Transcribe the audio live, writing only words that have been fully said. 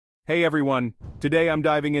Hey everyone, today I'm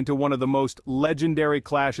diving into one of the most legendary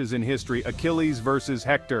clashes in history, Achilles versus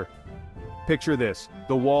Hector. Picture this,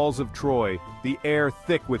 the walls of Troy, the air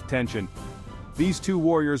thick with tension. These two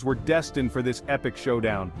warriors were destined for this epic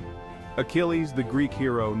showdown. Achilles, the Greek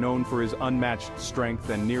hero known for his unmatched strength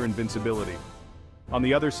and near invincibility. On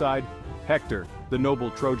the other side, Hector, the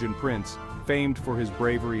noble Trojan prince, famed for his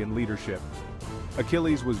bravery and leadership.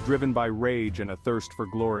 Achilles was driven by rage and a thirst for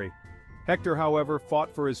glory. Hector, however,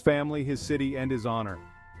 fought for his family, his city, and his honor.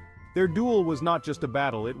 Their duel was not just a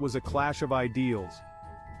battle, it was a clash of ideals.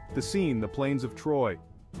 The scene, the plains of Troy.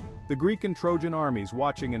 The Greek and Trojan armies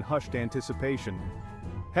watching in hushed anticipation.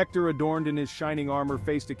 Hector, adorned in his shining armor,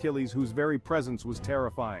 faced Achilles, whose very presence was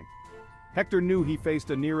terrifying. Hector knew he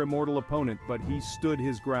faced a near-immortal opponent, but he stood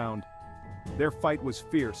his ground. Their fight was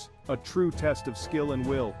fierce, a true test of skill and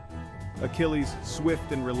will. Achilles,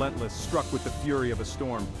 swift and relentless, struck with the fury of a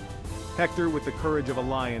storm. Hector, with the courage of a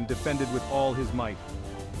lion, defended with all his might.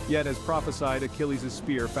 Yet, as prophesied, Achilles'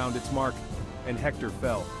 spear found its mark, and Hector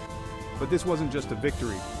fell. But this wasn't just a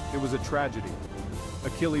victory, it was a tragedy.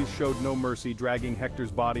 Achilles showed no mercy, dragging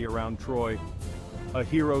Hector's body around Troy. A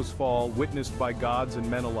hero's fall, witnessed by gods and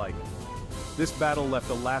men alike. This battle left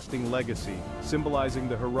a lasting legacy, symbolizing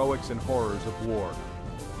the heroics and horrors of war.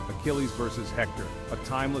 Achilles versus Hector, a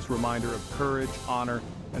timeless reminder of courage, honor,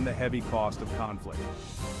 and the heavy cost of conflict.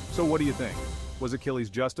 So what do you think? Was Achilles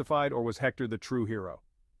justified, or was Hector the true hero?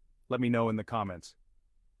 Let me know in the comments.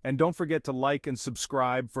 And don't forget to like and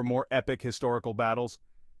subscribe for more epic historical battles.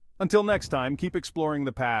 Until next time, keep exploring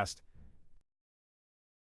the past